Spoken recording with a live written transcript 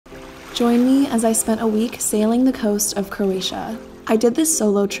Join me as I spent a week sailing the coast of Croatia. I did this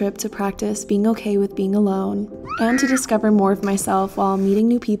solo trip to practice being okay with being alone and to discover more of myself while meeting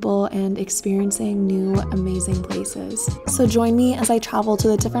new people and experiencing new amazing places. So join me as I travel to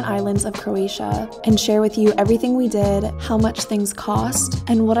the different islands of Croatia and share with you everything we did, how much things cost,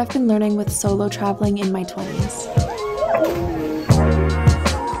 and what I've been learning with solo traveling in my 20s.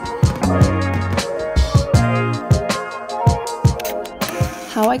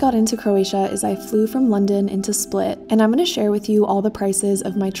 How I got into Croatia is I flew from London into Split, and I'm going to share with you all the prices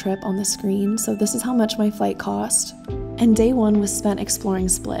of my trip on the screen. So this is how much my flight cost. And day one was spent exploring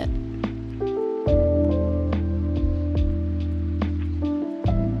Split.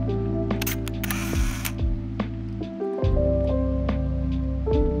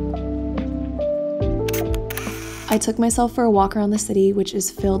 I took myself for a walk around the city, which is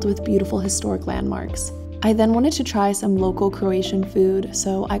filled with beautiful historic landmarks. I then wanted to try some local Croatian food,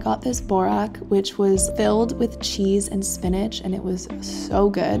 so I got this borak, which was filled with cheese and spinach, and it was so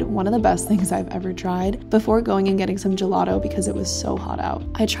good. One of the best things I've ever tried, before going and getting some gelato because it was so hot out.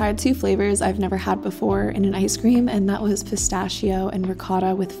 I tried 2 flavors I've never had before in an ice cream, and that was pistachio and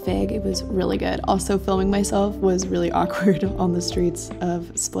ricotta with fig. It was really good. Also, filming myself was really awkward on the streets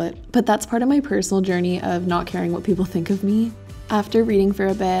of Split. But that's part of my personal journey of not caring what people think of me. After reading for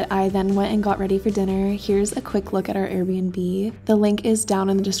a bit, I then went and got ready for dinner. Here's a quick look at our Airbnb. The link is down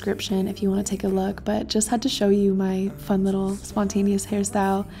in the description if you want to take a look, but just had to show you my fun little spontaneous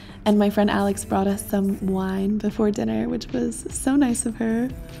hairstyle. And my friend Alex brought us some wine before dinner, which was so nice of her.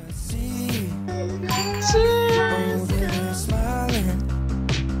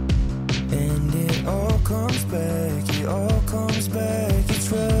 And it all comes back, it's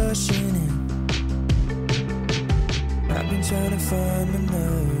rushing in. I've been trying to find my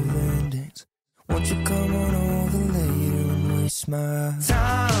nerve endings. Won't you come on over later and waste my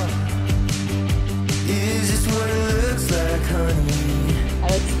time? Is this what it looks like, honey?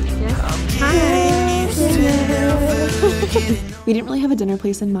 I'm getting used to never getting. We didn't really have a dinner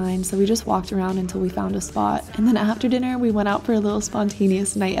place in mind, so we just walked around until we found a spot. And then after dinner, we went out for a little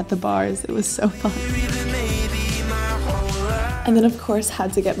spontaneous night at the bars. It was so fun. And then of course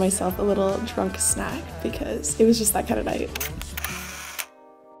had to get myself a little drunk snack because it was just that kind of night.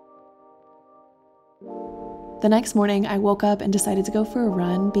 The next morning I woke up and decided to go for a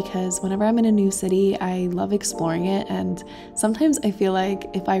run because whenever I'm in a new city, I love exploring it, and sometimes I feel like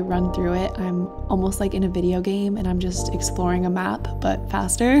if I run through it, I'm almost like in a video game and I'm just exploring a map, but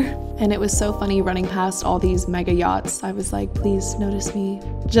faster. And it was so funny running past all these mega yachts. I was like, please notice me.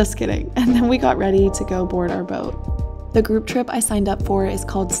 Just kidding. And then we got ready to go board our boat. The group trip I signed up for is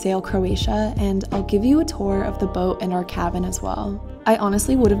called SailCroatia, and I'll give you a tour of the boat and our cabin as well. I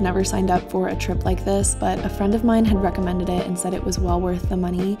honestly would have never signed up for a trip like this, but a friend of mine had recommended it and said it was well worth the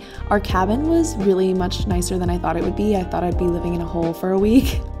money. Our cabin was really much nicer than I thought it would be. I thought I'd be living in a hole for a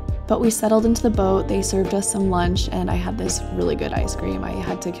week. But we settled into the boat, they served us some lunch, and I had this really good ice cream. I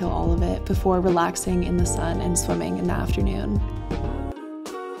had to kill all of it before relaxing in the sun and swimming in the afternoon.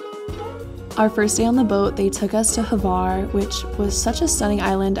 Our first day on the boat, they took us to Hvar, which was such a stunning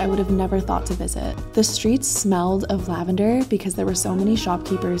island I would have never thought to visit. The streets smelled of lavender because there were so many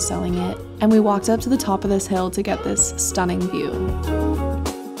shopkeepers selling it, and we walked up to the top of this hill to get this stunning view.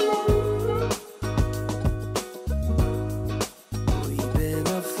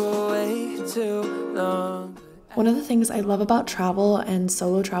 One of the things I love about travel, and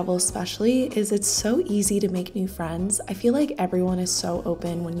solo travel especially, is it's so easy to make new friends. I feel like everyone is so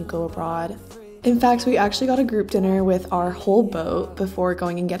open when you go abroad. In fact, we actually got a group dinner with our whole boat before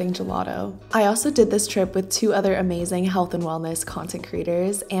going and getting gelato. I also did this trip with 2 other amazing health and wellness content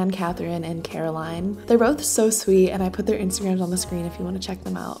creators, Anne Catherine and Caroline. They're both so sweet, and I put their Instagrams on the screen if you want to check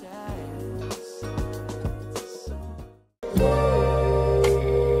them out.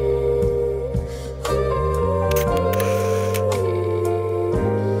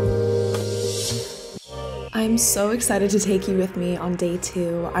 I'm so excited to take you with me on day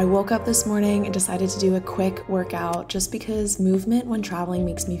 2. I woke up this morning and decided to do a quick workout just because movement when traveling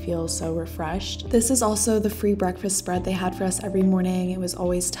makes me feel so refreshed. This is also the free breakfast spread they had for us every morning. It was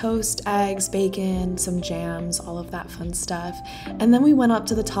always toast, eggs, bacon, some jams, all of that fun stuff. And then we went up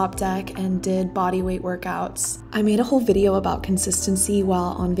to the top deck and did body weight workouts. I made a whole video about consistency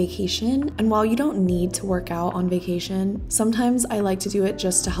while on vacation, and while you don't need to work out on vacation, sometimes I like to do it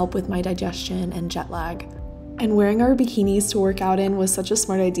just to help with my digestion and jet lag. And wearing our bikinis to work out in was such a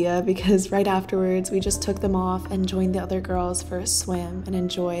smart idea because right afterwards we just took them off and joined the other girls for a swim and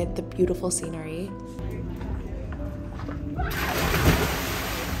enjoyed the beautiful scenery.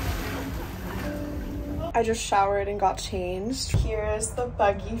 I just showered and got changed. Here's the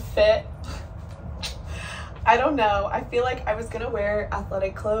buggy fit. I don't know. I feel like I was gonna wear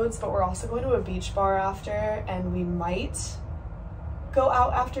athletic clothes, but we're also going to a beach bar after, and we might go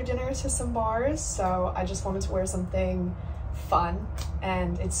out after dinner to some bars. So I just wanted to wear something fun,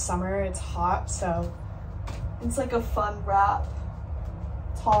 and it's summer, it's hot, so it's like a fun wrap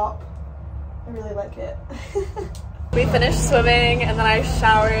top. I really like it. We finished swimming and then I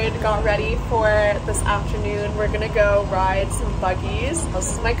showered, got ready for this afternoon. We're gonna go ride some buggies.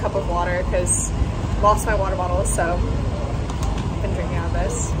 This is my cup of water because I lost my water bottle, so I've been drinking out of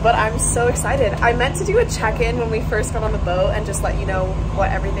this. But I'm so excited. I meant to do a check-in when we first got on the boat and just let you know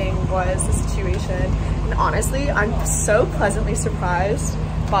what everything was, the situation. And honestly, I'm so pleasantly surprised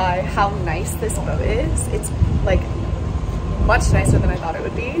by how nice this boat is. It's like much nicer than I thought it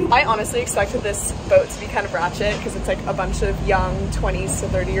would be. I honestly expected this boat to be kind of ratchet because it's like a bunch of young 20s to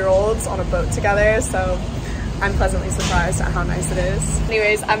 30-year-olds on a boat together, so I'm pleasantly surprised at how nice it is.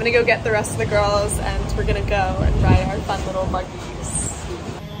 Anyways, I'm gonna go get the rest of the girls and we're gonna go and ride our fun little buggies.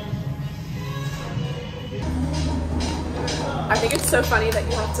 I think it's so funny that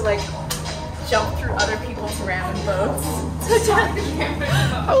you have to like jump through other people's random boats.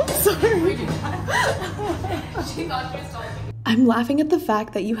 Oh, sorry. She thought she was talking. I'm laughing at the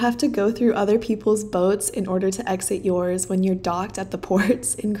fact that you have to go through other people's boats in order to exit yours when you're docked at the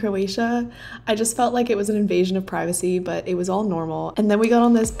ports in Croatia. I just felt like it was an invasion of privacy, but it was all normal. And then we got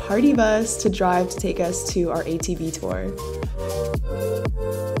on this party bus to drive to take us to our ATV tour.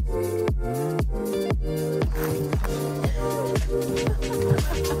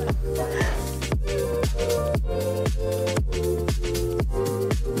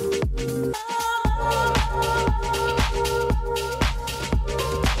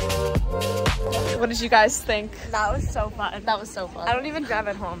 What did you guys think? That was so fun. That was so fun. I don't even drive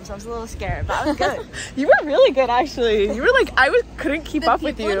at home, so I was a little scared, but I was good. You were really good, actually. You were like, couldn't keep up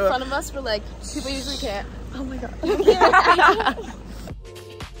with you. The people in front of us were like, people usually can't. Oh my god.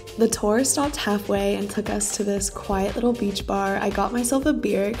 The tour stopped halfway and took us to this quiet little beach bar. I got myself a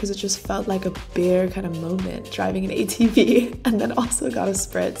beer because it just felt like a beer kind of moment driving an ATV, and then also got a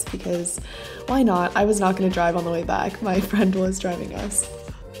spritz because why not? I was not going to drive on the way back. My friend was driving us.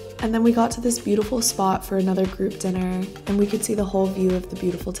 And then we got to this beautiful spot for another group dinner, and we could see the whole view of the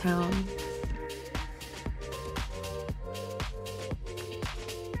beautiful town.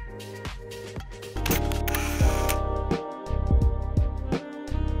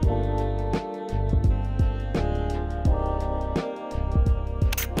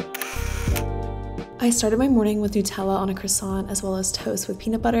 I started my morning with Nutella on a croissant as well as toast with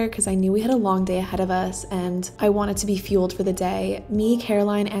peanut butter because I knew we had a long day ahead of us and I wanted to be fueled for the day. Me,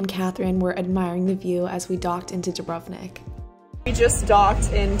 Caroline, and Catherine were admiring the view as we docked into Dubrovnik. We just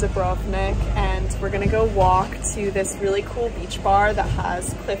docked in Dubrovnik and we're gonna go walk to this really cool beach bar that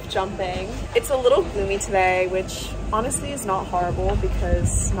has cliff jumping. It's a little gloomy today, which honestly is not horrible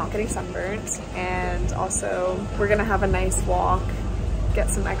because I'm not getting sunburnt, and also we're gonna have a nice walk, get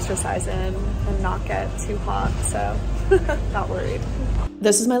some exercise in and not get too hot, so not worried.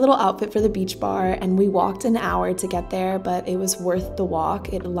 This is my little outfit for the beach bar, and we walked an hour to get there, but it was worth the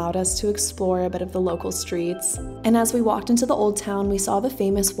walk. It allowed us to explore a bit of the local streets. And as we walked into the old town, we saw the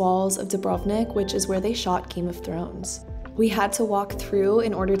famous walls of Dubrovnik, which is where they shot Game of Thrones. We had to walk through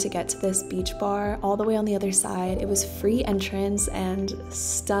in order to get to this beach bar all the way on the other side. It was free entrance and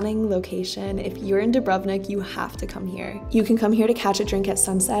stunning location. If you're in Dubrovnik, you have to come here. You can come here to catch a drink at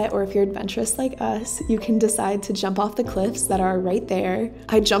sunset, or if you're adventurous like us, you can decide to jump off the cliffs that are right there.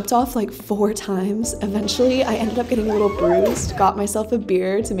 I jumped off like 4 times. Eventually, I ended up getting a little bruised, got myself a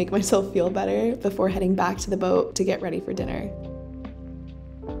beer to make myself feel better before heading back to the boat to get ready for dinner.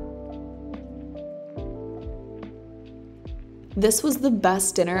 This was the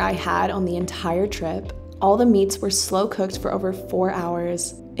best dinner I had on the entire trip. All the meats were slow cooked for over 4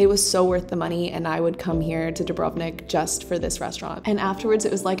 hours. It was so worth the money, and I would come here to Dubrovnik just for this restaurant. And afterwards,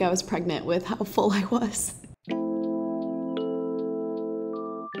 it was like I was pregnant with how full I was.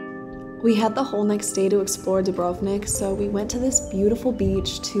 We had the whole next day to explore Dubrovnik, so we went to this beautiful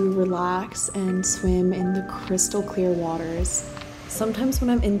beach to relax and swim in the crystal clear waters. Sometimes when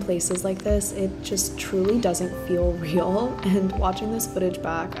I'm in places like this, it just truly doesn't feel real, and watching this footage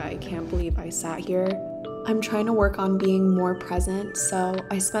back, I can't believe I sat here. I'm trying to work on being more present, so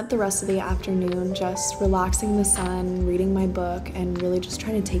I spent the rest of the afternoon just relaxing in the sun, reading my book, and really just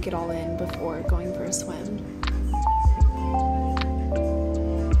trying to take it all in before going for a swim.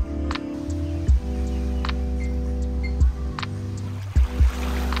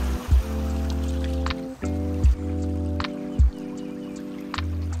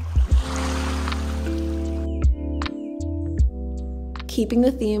 Keeping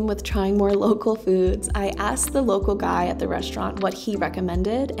the theme with trying more local foods, I asked the local guy at the restaurant what he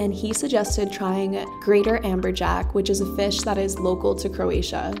recommended, and he suggested trying greater amberjack, which is a fish that is local to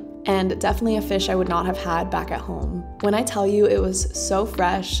Croatia, and definitely a fish I would not have had back at home. When I tell you, it was so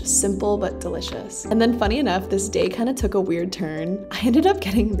fresh, simple, but delicious. And then funny enough, this day kind of took a weird turn. I ended up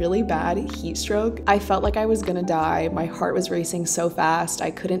getting really bad heat stroke. I felt like I was gonna die. My heart was racing so fast, I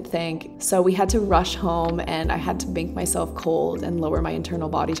couldn't think. So we had to rush home and I had to make myself cold and lower my internal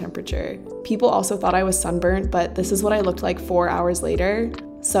body temperature. People also thought I was sunburnt, but this is what I looked like 4 hours later.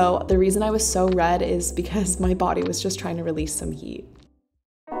 So the reason I was so red is because my body was just trying to release some heat.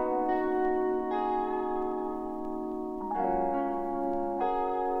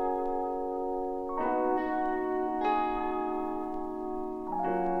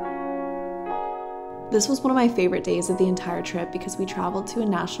 This was one of my favorite days of the entire trip because we traveled to a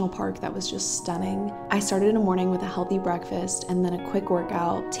national park that was just stunning. I started in the morning with a healthy breakfast and then a quick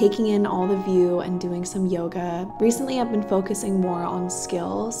workout, taking in all the view and doing some yoga. Recently, I've been focusing more on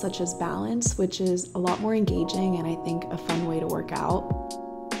skills such as balance, which is a lot more engaging and I think a fun way to work out.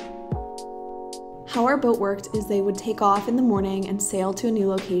 How our boat worked is they would take off in the morning and sail to a new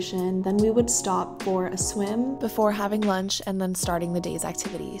location, then we would stop for a swim before having lunch and then starting the day's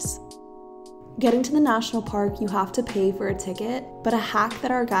activities. Getting to the national park, you have to pay for a ticket, but a hack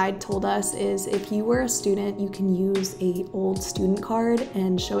that our guide told us is if you were a student, you can use an old student card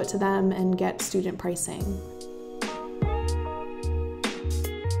and show it to them and get student pricing.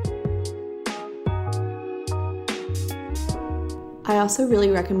 I also really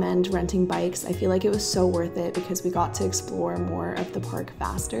recommend renting bikes. I feel like it was so worth it because we got to explore more of the park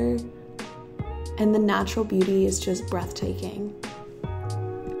faster. And the natural beauty is just breathtaking.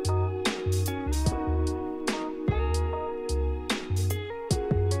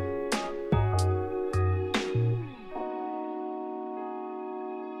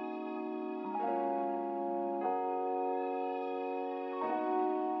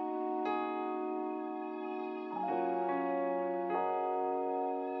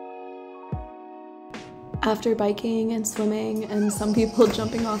 After biking and swimming and some people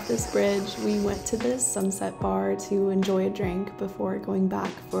jumping off this bridge, we went to this sunset bar to enjoy a drink before going back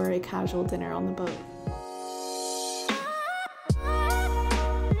for a casual dinner on the boat.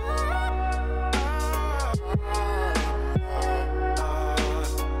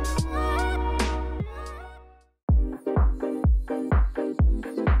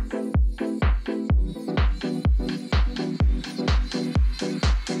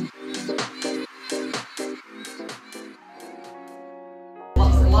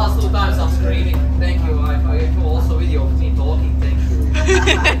 Last 2 times I'm screaming, thank you. I do also video of me talking, thank you.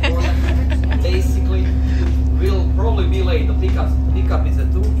 Basically, we'll probably be late. The pickup is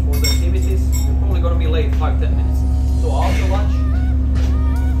at 2 for the activities. We're probably gonna be late 5-10 minutes. So after lunch,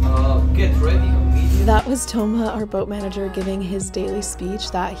 get ready immediately. That was Toma, our boat manager, giving his daily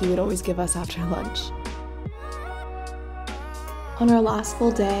speech that he would always give us after lunch. On our last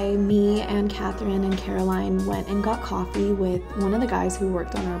full day, me and Catherine and Caroline went and got coffee with one of the guys who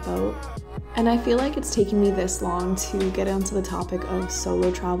worked on our boat. And I feel like it's taken me this long to get onto the topic of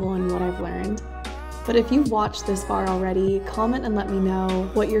solo travel and what I've learned. But if you've watched this far already, comment and let me know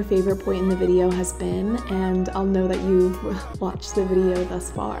what your favorite point in the video has been, and I'll know that you've watched the video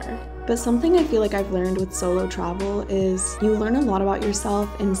thus far. But something I feel like I've learned with solo travel is you learn a lot about yourself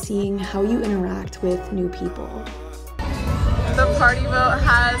and seeing how you interact with new people. The party boat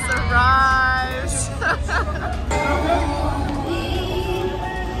has arrived.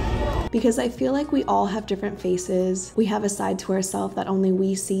 Because I feel like we all have different faces. We have a side to ourselves that only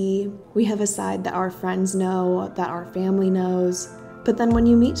we see. We have a side that our friends know, that our family knows. But then when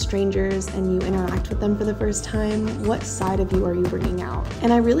you meet strangers and you interact with them for the first time, what side of you are you bringing out?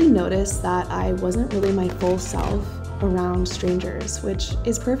 And I really noticed that I wasn't really my full self around strangers, which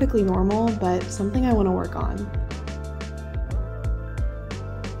is perfectly normal, but something I want to work on.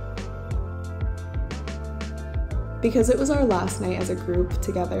 Because it was our last night as a group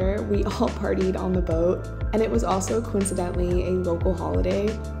together, we all partied on the boat, and it was also coincidentally a local holiday,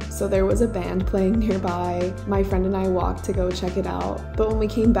 so there was a band playing nearby. My friend and I walked to go check it out, but when we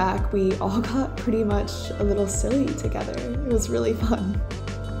came back, we all got pretty much a little silly together. It was really fun.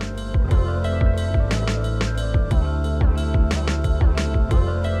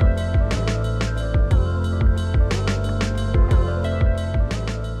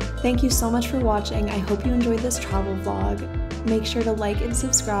 Thank you so much for watching. I hope you enjoyed this travel vlog. Make sure to like and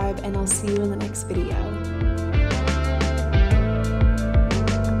subscribe, and I'll see you in the next video.